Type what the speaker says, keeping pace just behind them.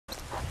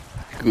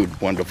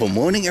Good wonderful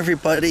morning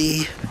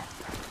everybody.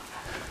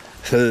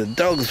 So the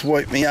dogs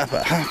woke me up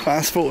at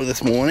 4:30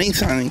 this morning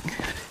saying,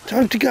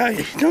 time to go,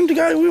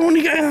 we want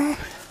to go out,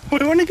 we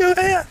want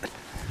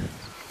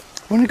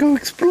to go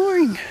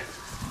exploring.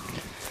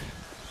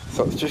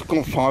 So it's just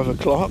gone 5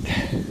 o'clock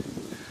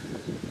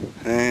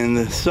and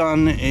the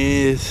sun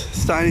is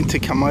starting to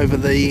come over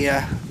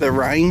the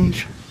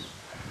range,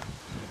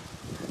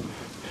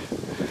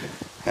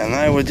 and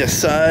they were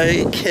just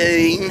so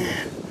keen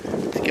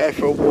to go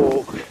for a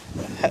walk.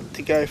 Had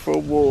to go for a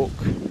walk,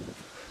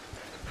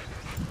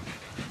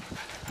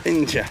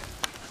 didn't you?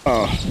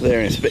 Oh,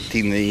 they're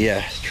inspecting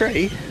the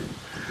tree.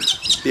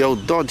 The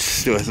old Dodge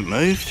still hasn't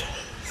moved,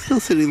 still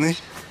sitting there.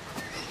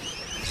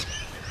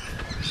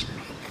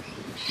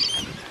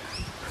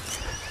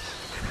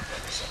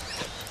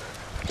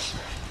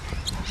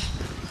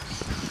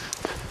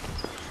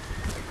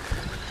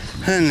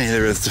 And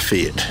neither is the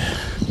Fiat,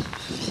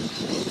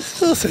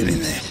 still sitting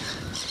there.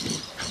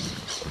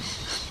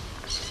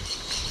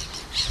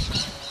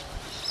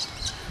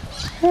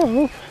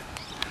 Oh,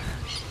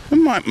 it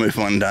might move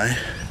one day.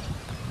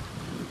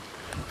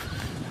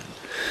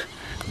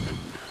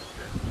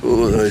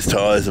 Oh, those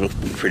tyres look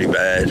pretty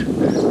bad.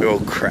 They're all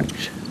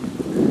cracked.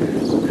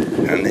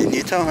 And they're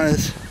new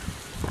tyres.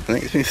 I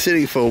think it's been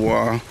sitting for a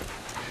while.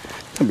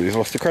 Somebody's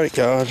lost a credit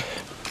card.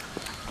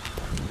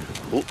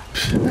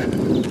 Oops.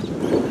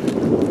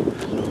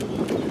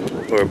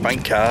 Or a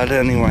bank card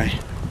anyway.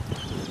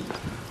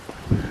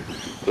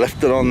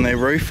 Left it on their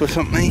roof or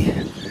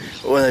something.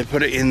 Or they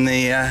put it in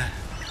the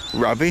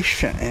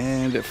rubbish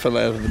and it fell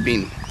out of the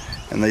bin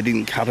and they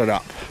didn't cut it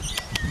up.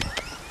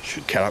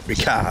 Should cut up your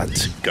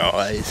cards,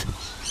 guys.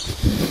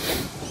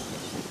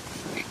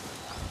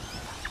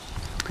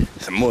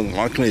 So more than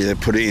likely they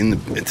put it in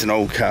it's an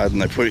old card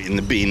and they put it in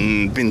the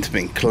bin. The bin's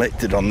been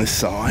collected on this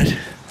side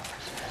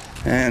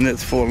and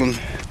it's fallen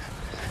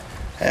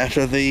out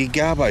of the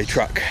garbo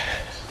truck.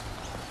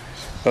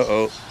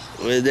 Uh-oh,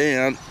 we're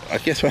down. I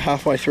guess we're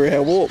halfway through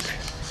our walk.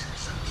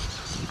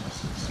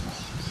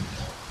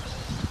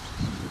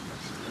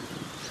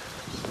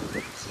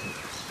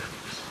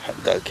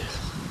 Hot dog.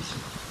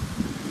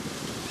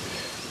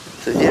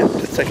 So yeah,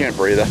 just taking a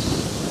breather.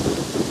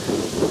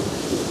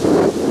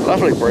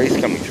 Lovely breeze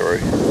coming through.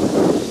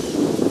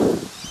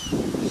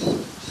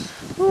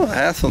 Oh, the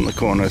house on the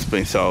corner has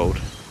been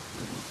sold.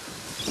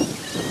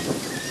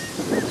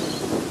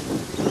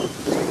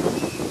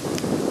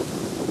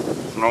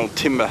 It's an old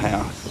timber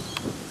house.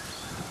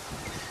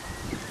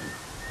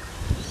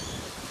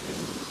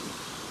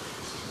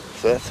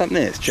 So that's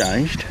something that's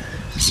changed.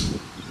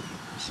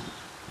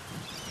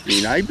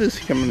 New neighbours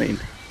coming in.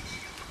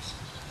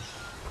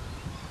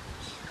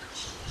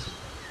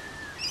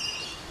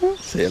 Well,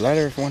 see you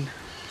later everyone.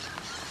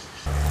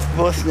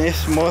 Horse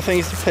nest, more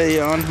things to pee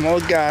on,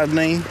 more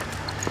gardening.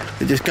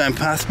 We're just going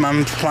past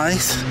Mum's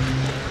place.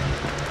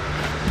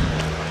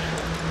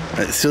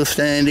 It's still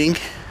standing.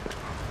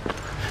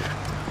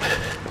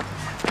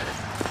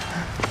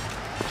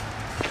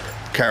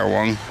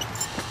 Carawong.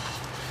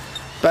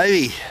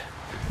 Baby!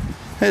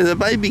 There's a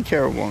baby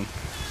carawong.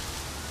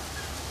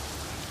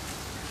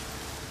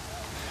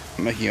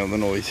 Making all the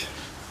noise.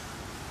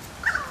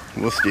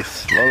 What's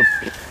this? A lot of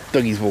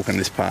doggies walking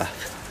this path.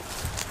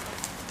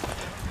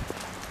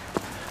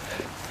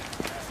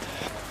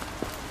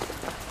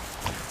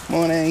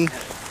 Morning.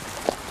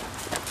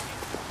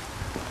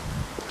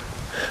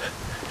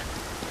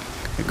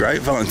 The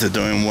grapevines are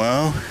doing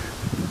well.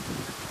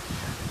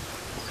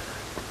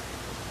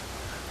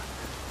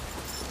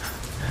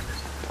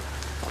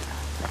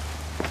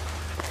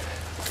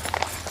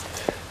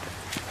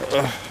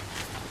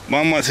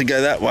 One wants to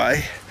go that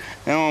way.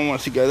 No one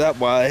wants to go that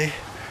way.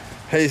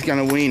 Who's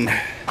going to win?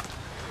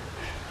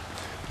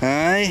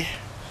 Hey?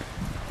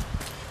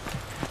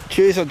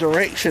 Choose a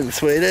direction,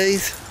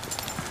 sweeties.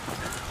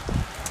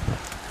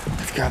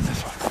 Let's go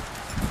this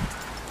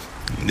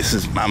way. This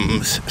is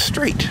Mum's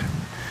street.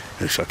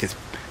 Looks like it's,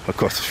 of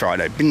course, it's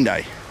Friday, bin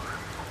day.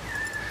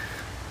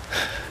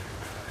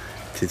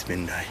 It is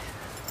bin day.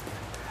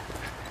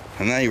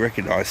 And they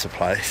recognise the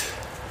place.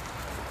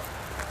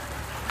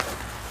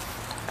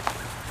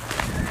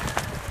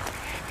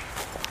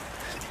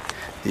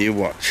 You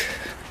watch.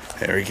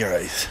 There he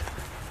goes.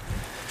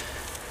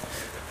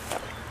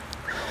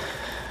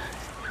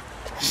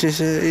 She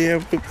said,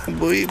 yeah,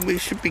 we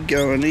should be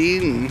going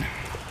in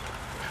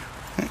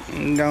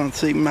and go and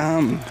see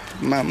Mum.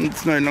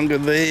 Mum's no longer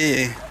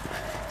there.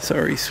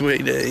 Sorry,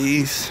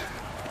 sweeties.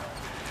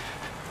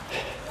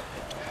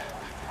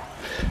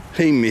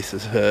 He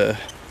misses her.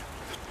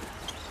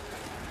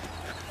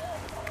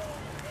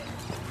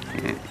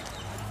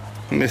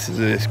 Misses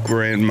his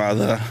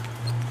grandmother.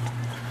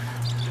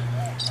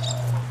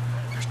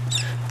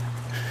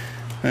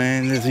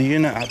 And there's a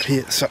unit up here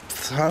at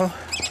Supsale.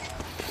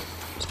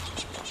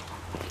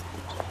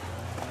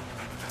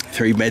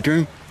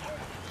 3-bedroom.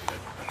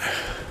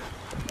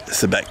 It's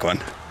the back one.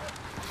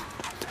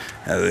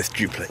 Out of this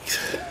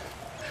duplex.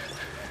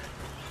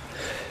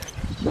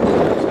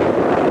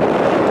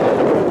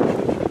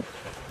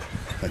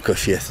 Of course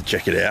she has to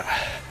check it out.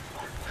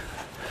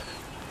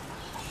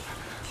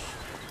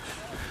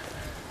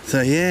 So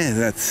yeah,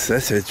 that's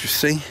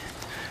interesting.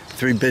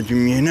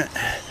 3-bedroom unit.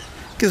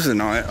 Gives an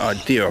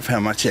idea of how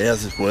much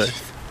ours is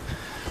worth.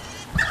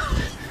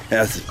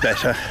 Ours is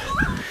better.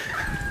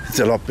 It's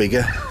a lot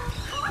bigger.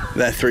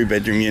 That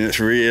 3-bedroom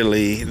unit's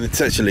it's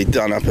actually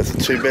done up as a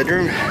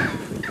 2-bedroom.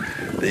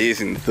 They're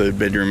using the 3rd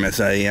bedroom as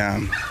a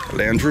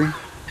lounge room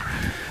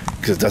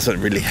because it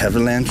doesn't really have a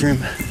lounge room.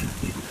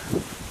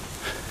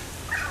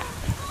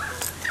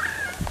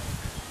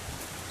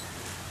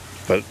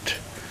 But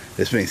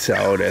it's been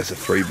sold as a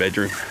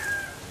 3-bedroom.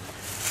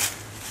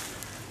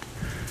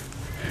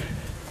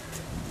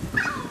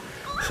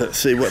 So let's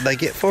see what they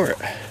get for it.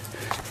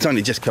 It's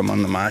only just come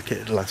on the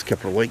market the last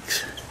couple of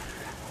weeks.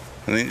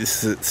 I think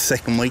this is the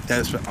 2nd week that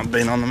it's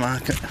been on the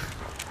market.